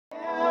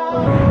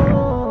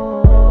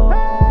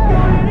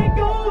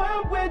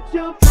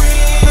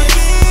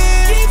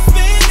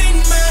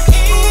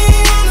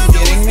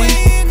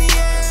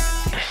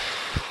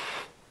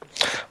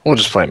We'll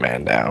just play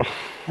man down.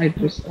 I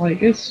just,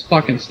 like, it's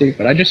fucking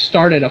stupid. I just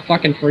started a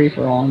fucking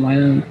free-for-all on my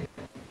own.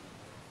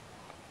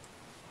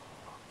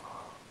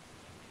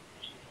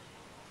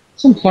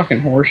 Some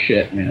fucking horse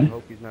shit, man. I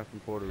hope he's not from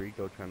Puerto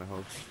Rico trying to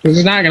host. Because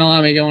he's not gonna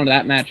let me go into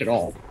that match at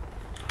all.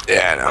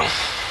 Yeah, I know.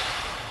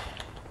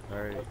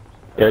 Alright.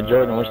 Yeah,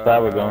 Jordan, which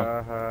side we going?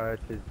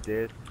 It's his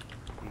disc.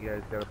 You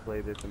guys gotta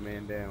play this a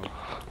man down.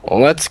 Well,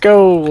 let's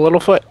go,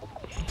 Littlefoot.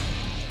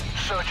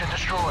 Search and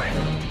destroy.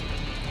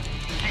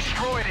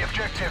 Destroy the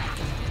objective.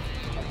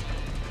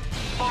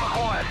 Bomb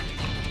acquired.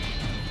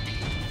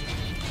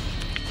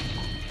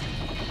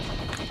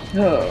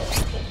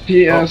 Oh.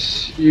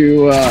 P.S.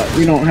 You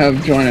don't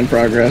have join in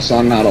progress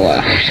on Not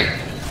Allowed.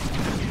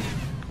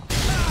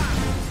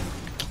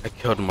 I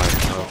killed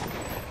myself.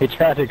 He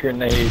tried a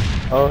grenade.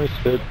 Oh, he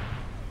stood.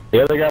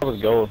 The other guy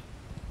was gold.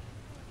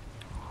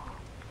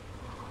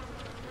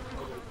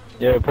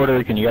 Yeah, Puerto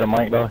Rican, you got a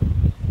mic, dog?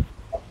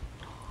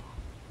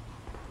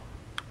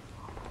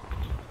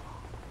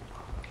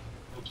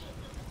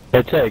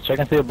 Yeah, check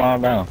and see a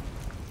bomb down.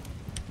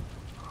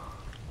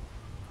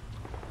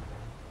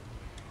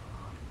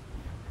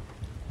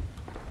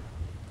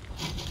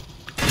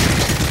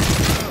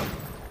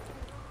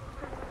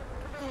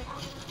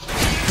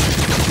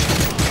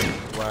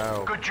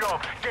 Wow. Good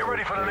job. Get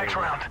ready for the next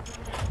round.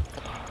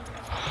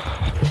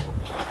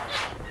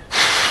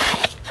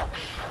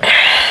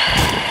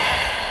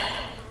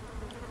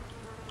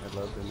 I'd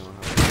love to know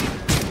how.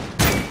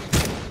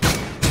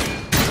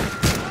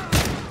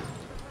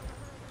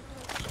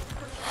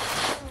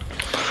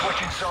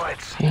 Switching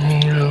sides.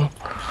 Yeah.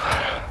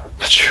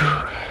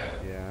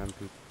 Yeah, I'm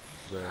too.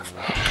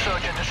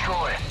 Search and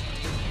destroy.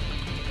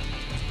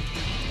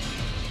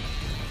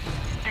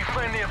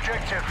 Defend the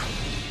objective.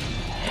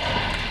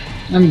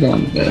 I'm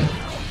going to bed.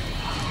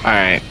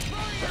 Alright.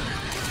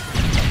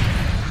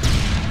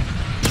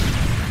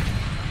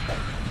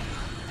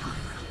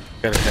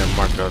 Gotta hit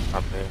Marco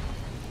up there.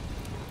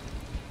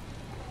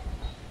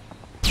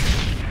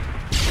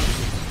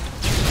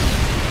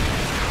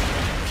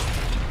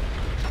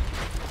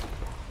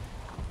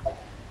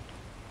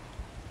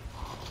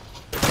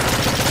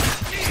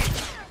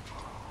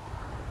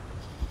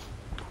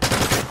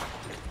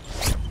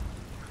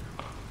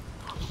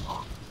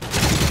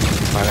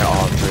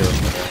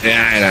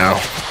 Yeah, I know.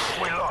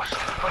 We lost,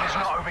 but it's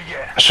not over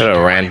yet. I should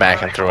have ran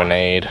back and threw a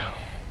nade.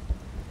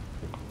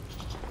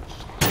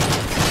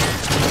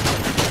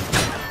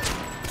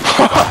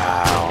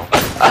 Wow.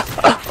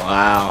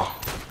 Wow.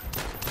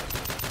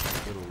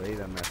 A little late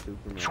on that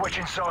Superman.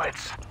 Switching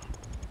sides.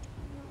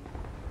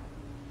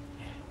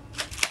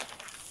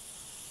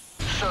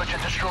 Search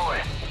and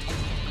destroy.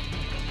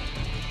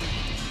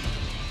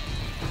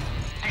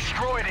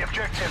 Destroy the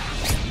objective.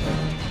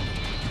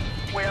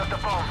 We have the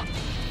bomb.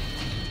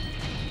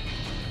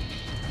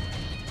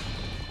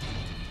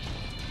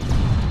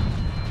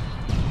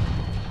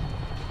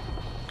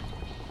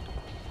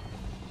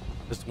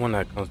 This one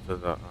that comes to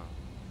the.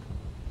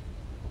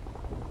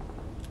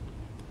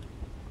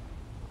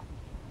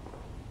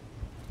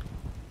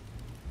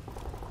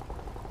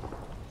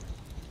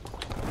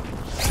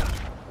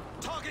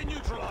 Target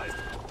neutralized.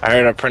 I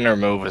heard a printer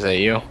move. Was that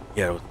you?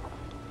 Yeah, it was.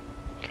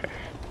 Okay.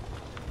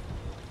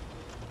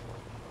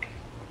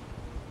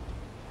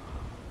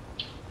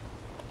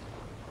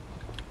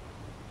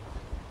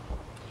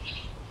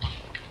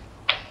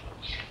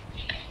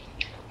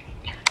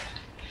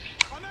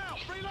 I'm out.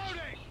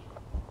 Reloading.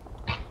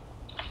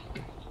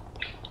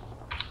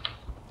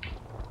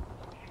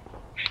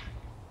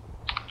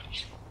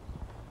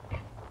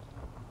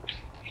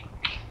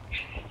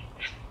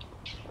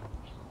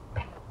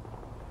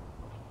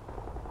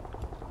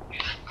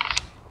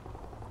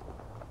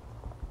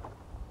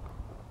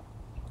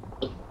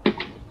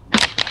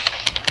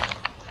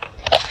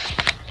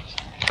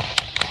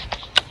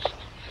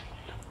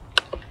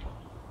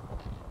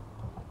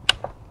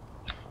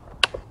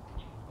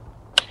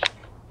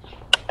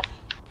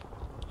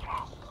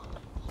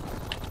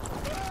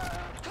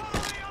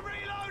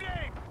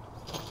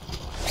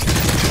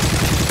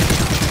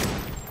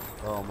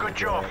 Oh my Good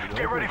job. God.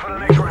 Get ready for the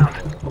next round.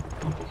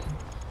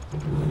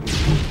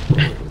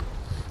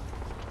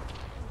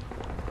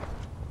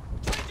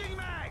 Changing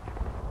mag.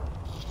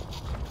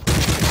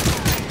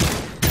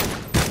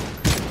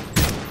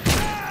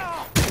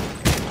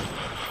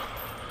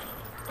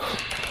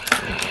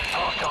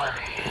 Half time.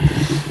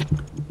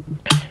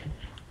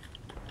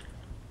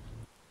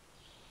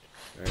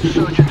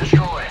 Search and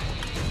destroy.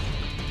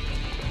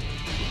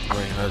 I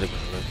mean, another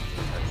good list.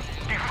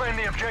 Defend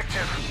the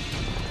objective.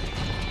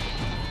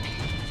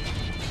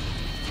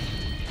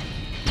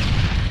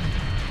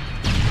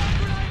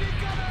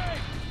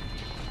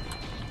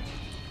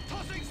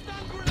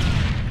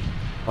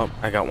 Oh,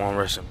 I got one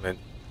Russian mid.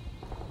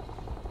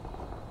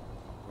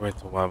 Right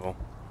to level.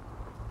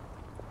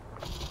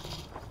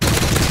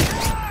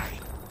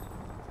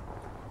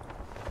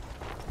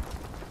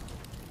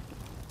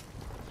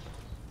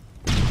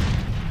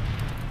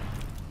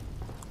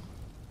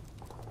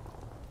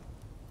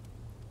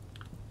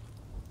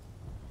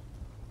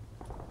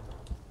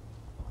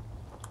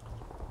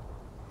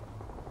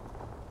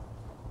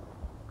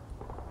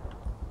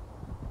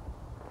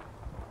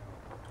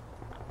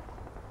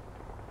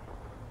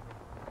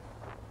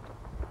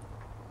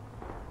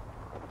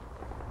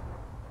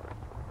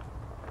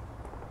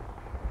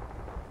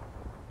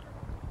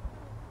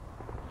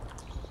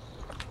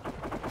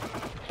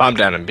 Bomb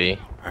down in B.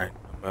 Alright,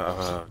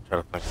 try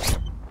to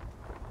think.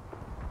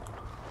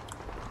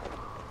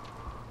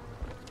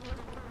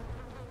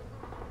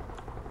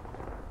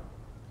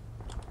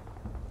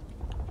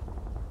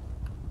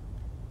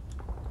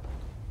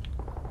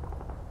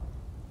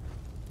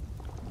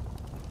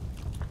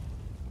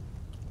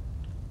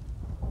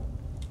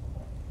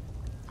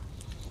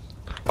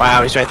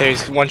 Wow, he's right there.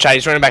 He's one shot.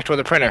 He's running back toward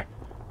the printer.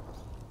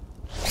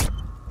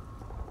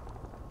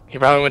 He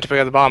probably went to pick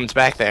up the bomb. It's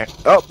back there.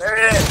 Oh, there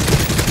it is.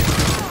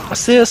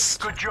 Assist.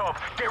 Good job.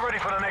 Get ready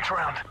for the next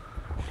round.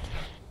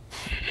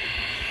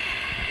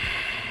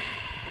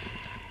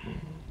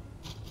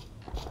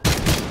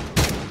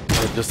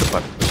 I was just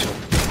about to push him.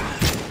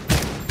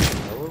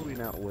 How are we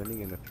not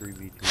winning in a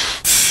 3v2?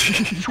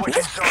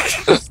 Switching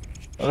sides.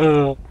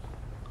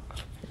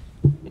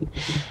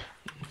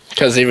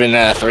 Because even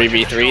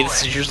 3v3,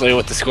 this is usually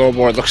what the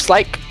scoreboard looks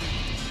like.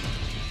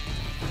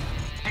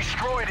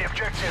 Destroy the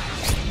objective.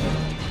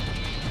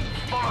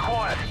 Bomb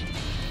acquired.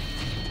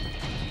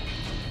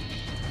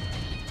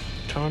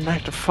 Going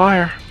back to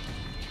fire.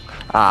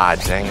 Ah,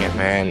 dang it,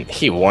 man.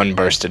 He one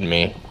bursted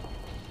me.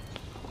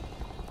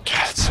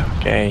 God, it's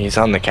okay. He's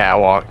on the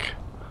catwalk.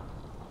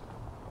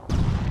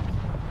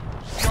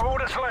 Got all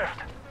that's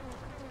left.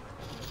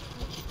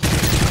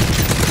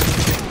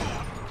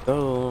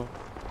 Oh.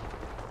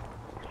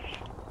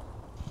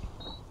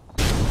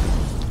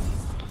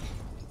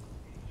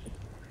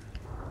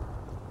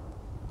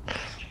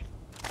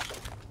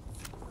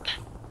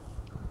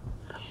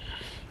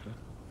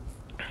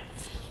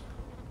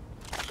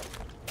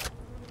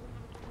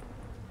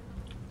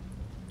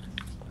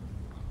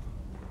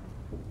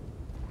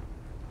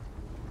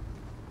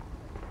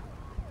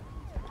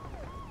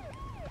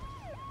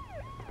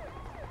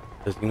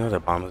 Does he know the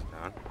bomb is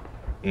down?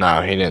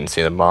 No, he didn't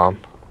see the bomb.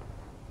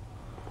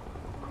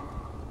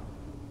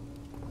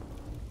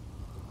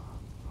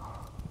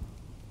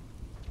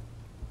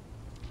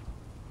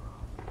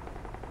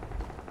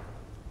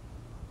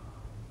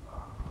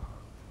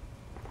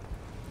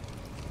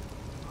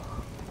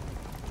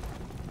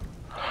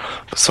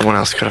 But someone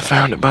else could have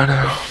found it by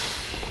now.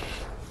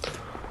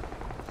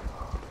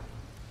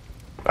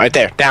 Right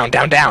there. Down,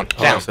 down, down,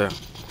 down. Oh,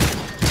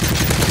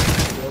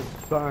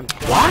 Son,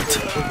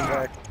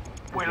 What?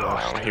 We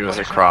lost. Oh, he was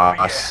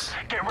across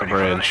Get the ready for the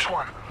bridge. next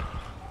one.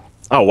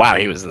 Oh, wow,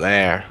 he was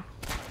there.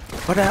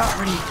 but I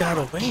already got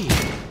away.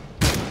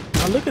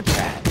 Oh, look at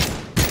that.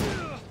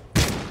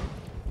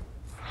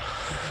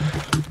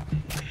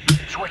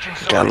 Switching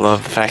sides. Gotta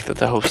love the fact that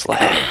the host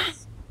lag.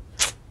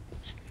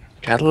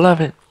 Gotta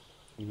love it.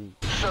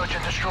 Search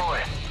and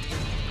destroy.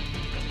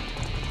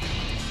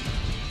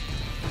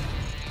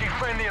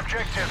 Defend the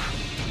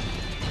objective.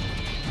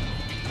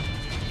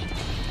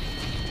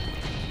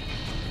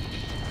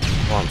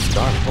 Oh, I'm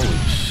stunned. Holy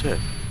shit.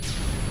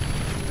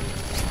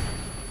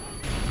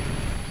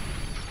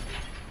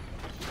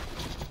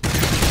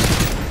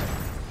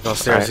 He's on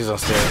stairs. Right. He's on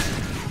stairs.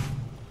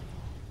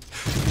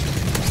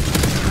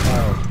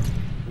 wow.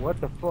 What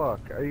the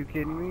fuck? Are you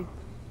kidding me?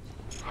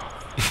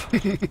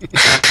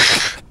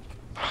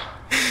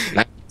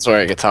 That's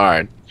where it gets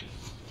hard.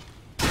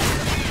 I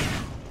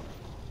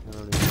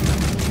don't even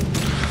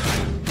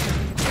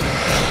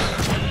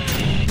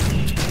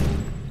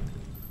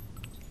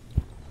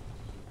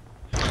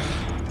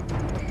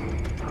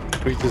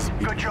We just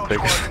beat Good job, the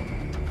squad.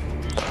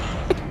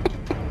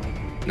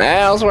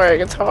 Now's where it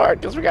gets hard,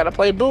 because we gotta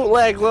play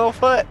bootleg,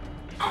 LittleFoot.